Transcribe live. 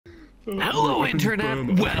Hello,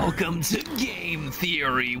 Internet. Welcome to Game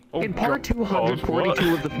Theory. In part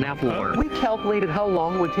 242 of the FNAF lore, we calculated how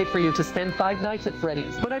long it would take for you to spend 5 nights at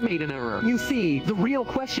Freddy's, but I made an error. You see, the real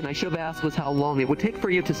question I should have asked was how long it would take for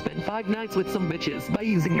you to spend 5 nights with some bitches by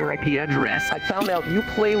using your IP address. I found out you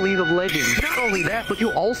play League of Legends. Not only that, but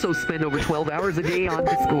you also spend over 12 hours a day on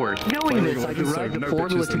Discord. Knowing this, I derived a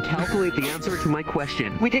formula to calculate the answer to my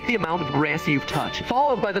question. We take the amount of grass you've touched,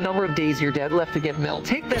 followed by the number of days you're dead left to get milk.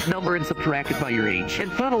 Take that number and subtract it by your age.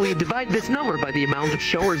 And finally, divide this number by the amount of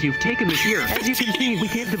showers you've taken this year. As you can see, we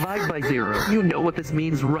can't divide by 0. You know what this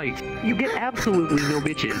means, right? You get absolutely no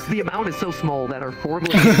bitches. The amount is so small that our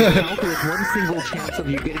formula can calculate one single chance of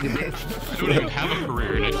you getting a bitch. I don't even have a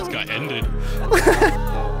career and it just got ended.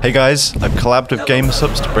 Hey guys, I've collabed with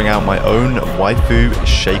GameSubs to bring out my own waifu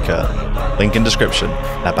shaker. Link in description.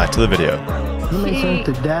 Now back to the video. You may think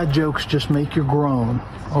that dad jokes just make you groan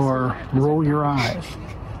or roll your eyes,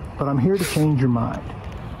 but I'm here to change your mind.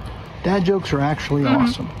 Dad jokes are actually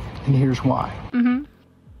awesome, and here's why.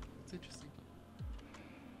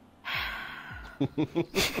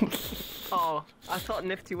 Oh, I thought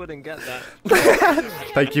Nifty wouldn't get that.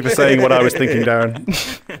 Thank you for saying what I was thinking, Darren.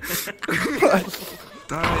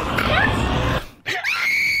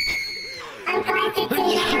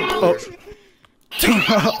 Oh.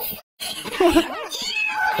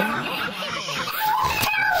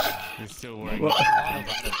 He's still working.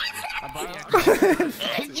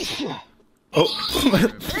 Oh.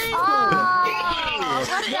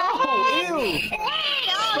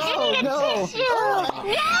 No!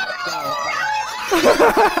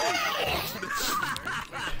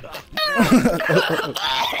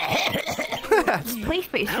 Play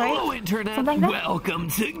space, right? Hello, Internet. Something like that? Welcome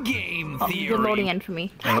to Game Theory. You're loading in for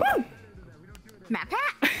me. Map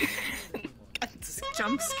hat.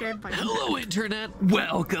 Jump scared by Hello, Internet.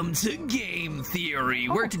 Welcome to Game Theory,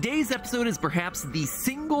 where today's episode is perhaps the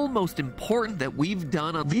single most important that we've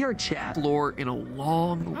done on VR chat lore in a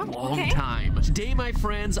long time. Today, my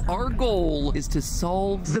friends, our goal is to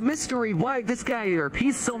solve the mystery why this guy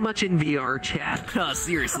RPs so much in VR chat.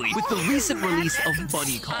 Seriously, with the recent release of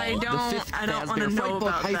Bunny Call, the 5th Fazbear Fight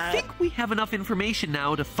book, I think we have enough information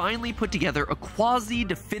now to finally put together a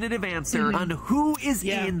quasi-definitive answer on who is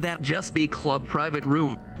in that Just Be Club private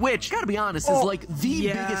room, which, gotta be honest, is like the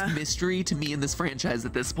biggest mystery to me in this franchise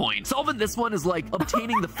at this point. Solving this one is like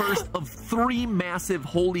obtaining the first of 3 massive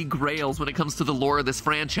holy grails when it comes to the lore of this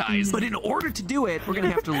franchise. But in order to do it, we're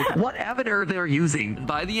gonna have to look at what avatar they're using. And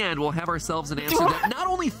by the end, we'll have ourselves an answer that not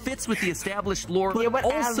only fits with the established lore, but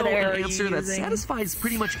also an answer that satisfies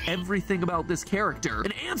pretty much everything about this character.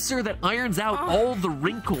 An answer that irons out all the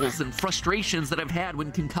wrinkles and frustrations that I've had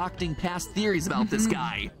when concocting past theories about this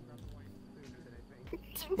guy.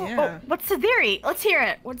 Oh, what's the theory? Let's hear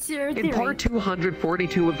it. What's your theory? In part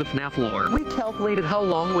 242 of the FNAF lore, we calculated how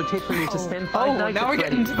long it would take for you to spend 5 nights at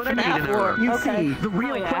Freddy's, but I made an error. You see, the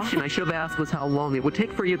real question I should have asked was how long it would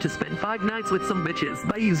take for you to spend 5 nights with some bitches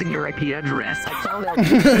by using your IP address. I found out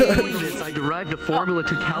this. I derived a formula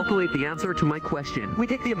to calculate the answer to my question. We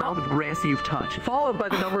take the amount of grass you've touched, followed by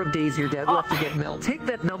the number of days you're dead left to get milk. Take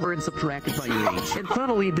that number and subtract it by your age. And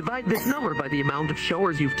finally, divide this number by the amount of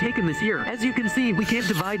showers you've taken this year. As you can see, we can't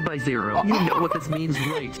divide by 0. You know what this means,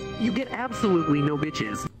 right? You get absolutely no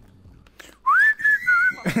bitches.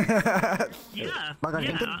 Yeah,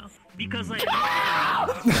 because What?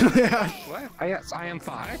 Yes, I am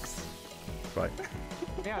Fox. Right.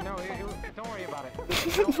 Yeah, no, don't worry about it.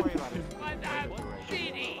 Don't worry about it.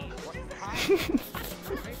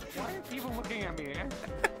 Why are people looking at me?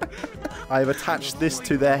 I've attached this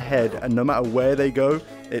to their head, and no matter where they go,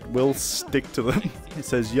 it will stick to them. It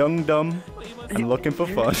says young, dumb, and looking for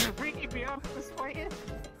fun.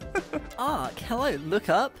 Ah, hello, look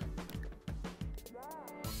up.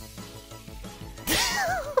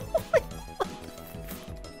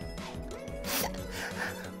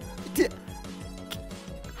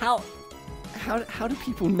 How do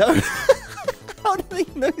people know? How do they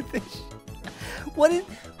know this? What is,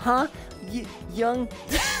 huh? Young.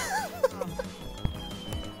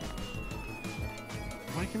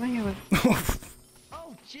 Why can I have it?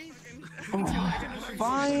 Oh, jeez.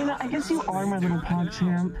 Fine, I guess you are my little pog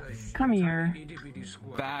champ. Come here.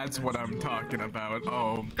 That's what I'm talking about.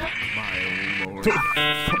 Oh my lord.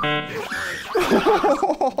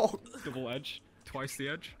 Double edge. Twice the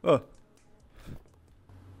edge. Oh.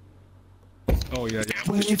 Oh yeah.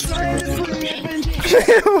 Yeah,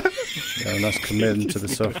 and that's committing to the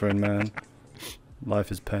suffering, man. Life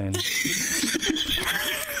is pain.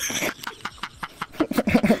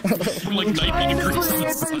 for like 90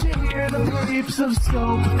 degrees. Of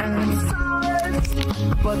soap and suds,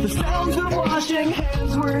 but the sounds of washing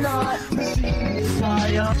hands were not received by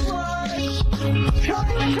a flush.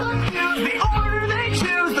 Trying to confuse the order they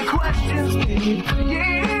choose, the questions being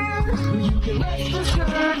created. You can rest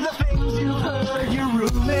assured the things you've heard your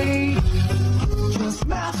roommate just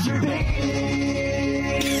masturbated.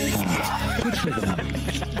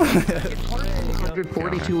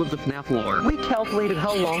 142 of the FNAF lore. We calculated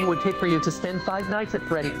how long it would take for you to spend 5 nights at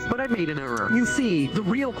Freddy's, but I made an error. You see, the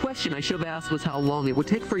real question I should have asked was how long it would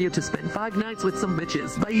take for you to spend 5 nights with some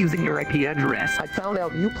bitches by using your IP address. I found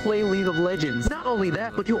out you play League of Legends. Not only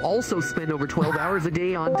that, but you also spend over 12 hours a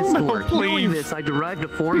day on Discord. Knowing this, I derived a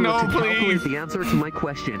formula to calculate the answer to my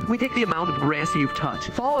question. We take the amount of grass you've touched,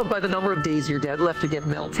 followed by the number of days your dad left to get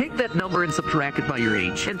milk. Take that number and subtract it by your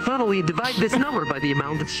age. And finally, divide this number by the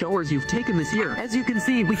amount of showers you've taken this year. As you can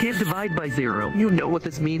see, we can't divide by 0. You know what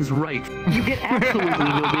this means, right? You get absolutely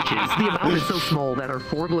no bitches. The amount is so small that our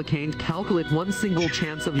formula can't calculate one single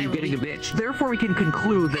chance of you getting a bitch. Therefore, we can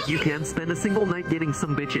conclude that you can spend a single night getting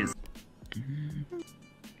some bitches.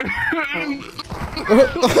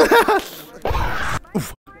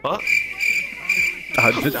 What?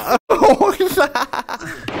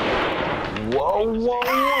 Whoa, whoa,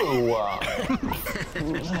 whoa.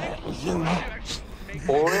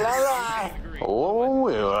 Oh la la. Oh,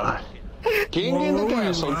 yeah. King in the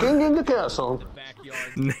castle, king in the castle.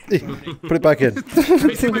 Put it back in.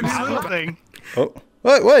 Oh,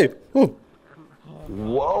 wait. Ooh.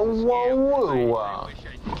 Whoa, whoa, whoa.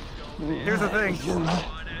 Here's the thing.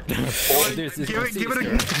 There's this Give it a...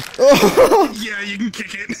 Yeah, you can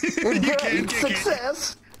kick it. You can kick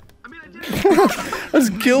Success. I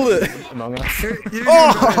just killed it. Among Us.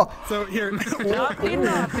 So here.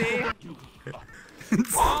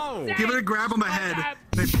 Oh! Give it a grab on the head.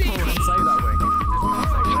 Then pull it.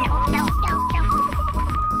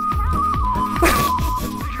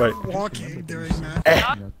 Right. Walking during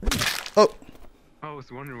that. Oh. I was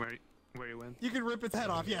wondering where he went. You can rip its head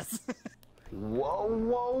off, yes. Whoa,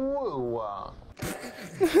 whoa, whoa.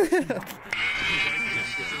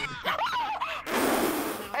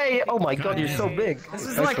 Hey, oh my god, you're so big. This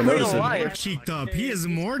is like for real noticing. life. Cheeked up. He is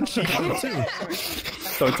more cheeked up too.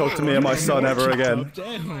 Don't talk to me and my son ever again.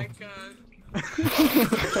 Oh my I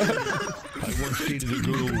once dated a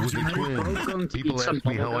girl with a twin. People asked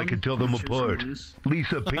me how I could tell them apart.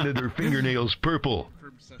 Lisa painted her fingernails purple,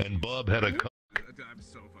 and Bob had a cock.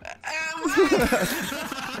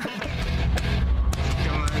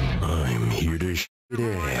 I'm here to shit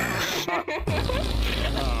ass.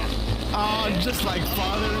 Oh, just like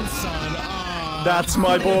father and son. Oh, that's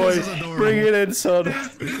my boy. Bring it in, son. I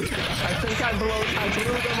think I blew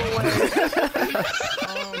them away.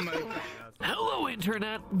 oh my god. Hello,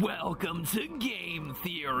 Internet. Welcome to Game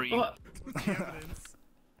Theory.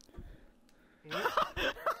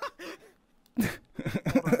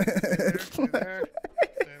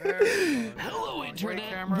 Hello,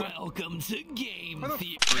 Internet. Welcome to Game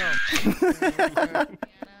Theory.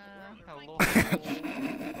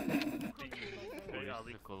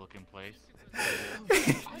 Looking place.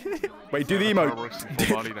 Wait, do the emote.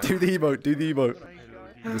 Do the emote. Do the emote.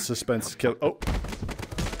 The suspense is kill. Oh.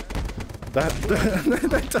 That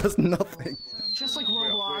does nothing. Just like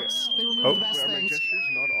Roblox, they remove Oh. the best things.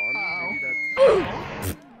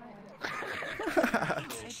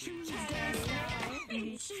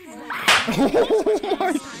 Oh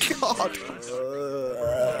my god!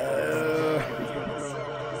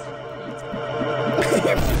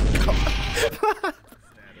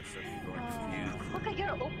 Look at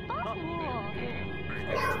your oppa.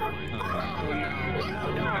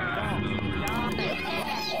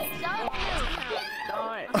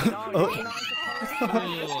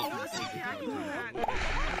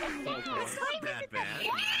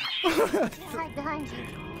 Behind you.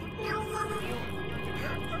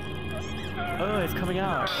 Oh, it's coming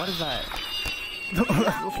out. What is that?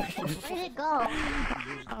 Where did it go?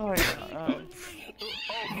 Oh my god.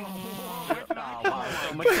 Wow,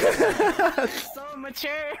 so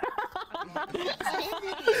mature.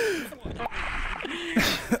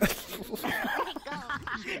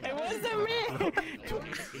 It wasn't me.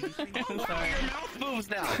 I'm sorry. Your mouth moves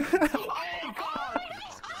now. Oh god.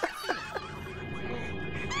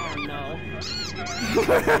 Oh no.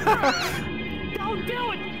 Don't do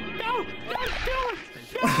it! Don't do it!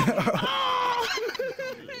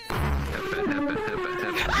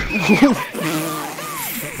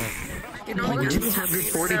 You know,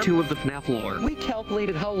 242 of the FNAF lore. We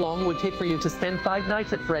calculated how long it would take for you to spend 5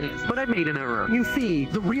 nights at Freddy's, but I made an error. You see,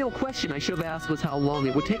 the real question I should have asked was how long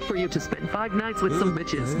it would take for you to spend 5 nights with some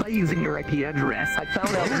bitches by using your IP address. I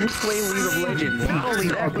found out you play League of Legends. Not only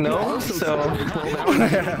that, but you also spend 12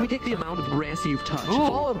 hours. We take the amount of grass you've touched,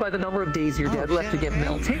 followed by the number of days you're dead left to get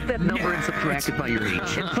milk. Take that number and subtract it by your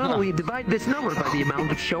age. And finally, divide this number by the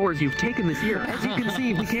amount of showers you've taken this year. As you can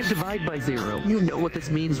see, we can't divide by 0. You know what this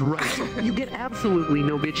means, right? You get absolutely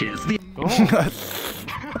no bitches.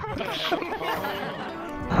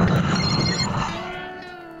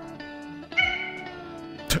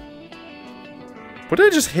 What did I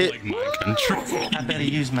just hit? I better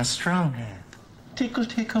use my strong hand. Tickle,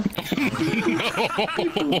 tickle.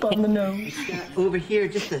 Poop on the nose. Over here,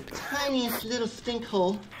 just the tiniest little stink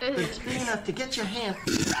hole, but it's big enough to get your hand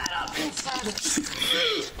right up inside it.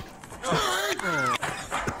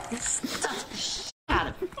 Stuff the shit out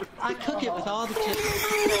of it. I cook it with all the chips.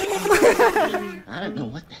 I don't know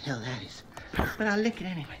what the hell that is, but I lick it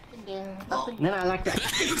anyway. And then I like to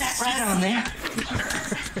stick that right on there.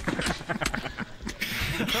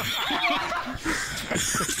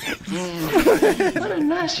 What a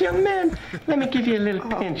nice young man. Let me give you a little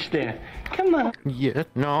pinch there. Come on. Yeah.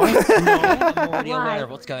 No. Already aware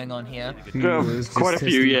of what's going on here. Quite a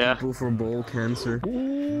few, yeah. People for bowl cancer.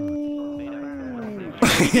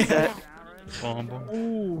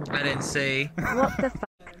 I didn't see. What the fuck?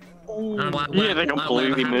 Yeah, they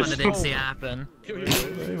completely missed. I didn't see it happen.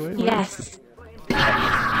 Yes.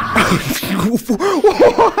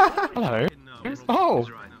 Hello. Oh.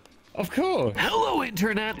 Of course. Hello,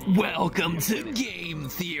 Internet. Welcome to Game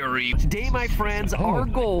Theory. Today, my friends, our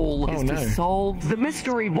goal is to solve the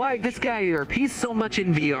mystery why this guy he's so much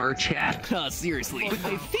in VR chat. Seriously. But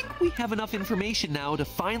I think we have enough information now to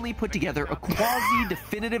finally put together a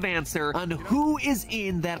quasi-definitive answer on who is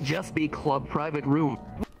in that Just Be Club private room.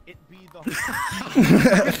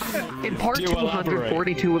 In part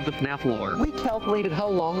 242 of the FNAF lore, we calculated how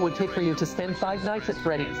long it would take for you to spend 5 nights at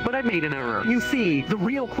Freddy's, but I made an error. You see, the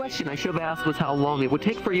real question I should have asked was how long it would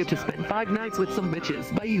take for you to spend 5 nights with some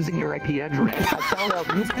bitches by using your IP address. I found out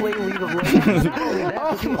you play League of Legends. Not only that,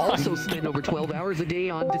 but you also spend over 12 hours a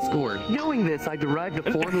day on Discord. Knowing this, I derived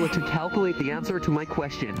a formula to calculate the answer to my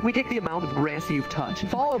question. We take the amount of grass you've touched,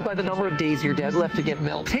 followed by the number of days you're dead left to get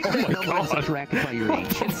milk. Take that number and subtract it by your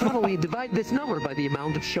age. And finally, divide this number by the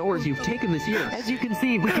amount of showers you've taken this year. As you can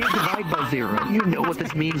see, we can't divide by 0. You know what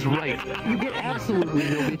this means, right? You get absolutely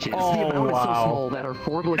no bitches. The amount is so small that our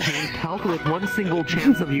formula can't calculate one single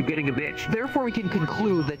chance of you getting a bitch. Therefore, we can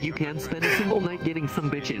conclude that you can spend a single night getting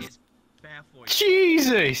some bitches.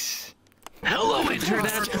 Jesus! Hello,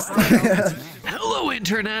 Internet! Hello,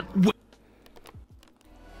 Internet!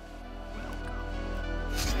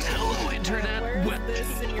 Hello, Internet! Where's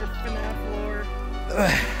this in your FNAF lore?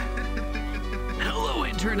 Hello,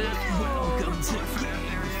 Internet. Welcome to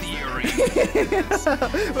Game Theory.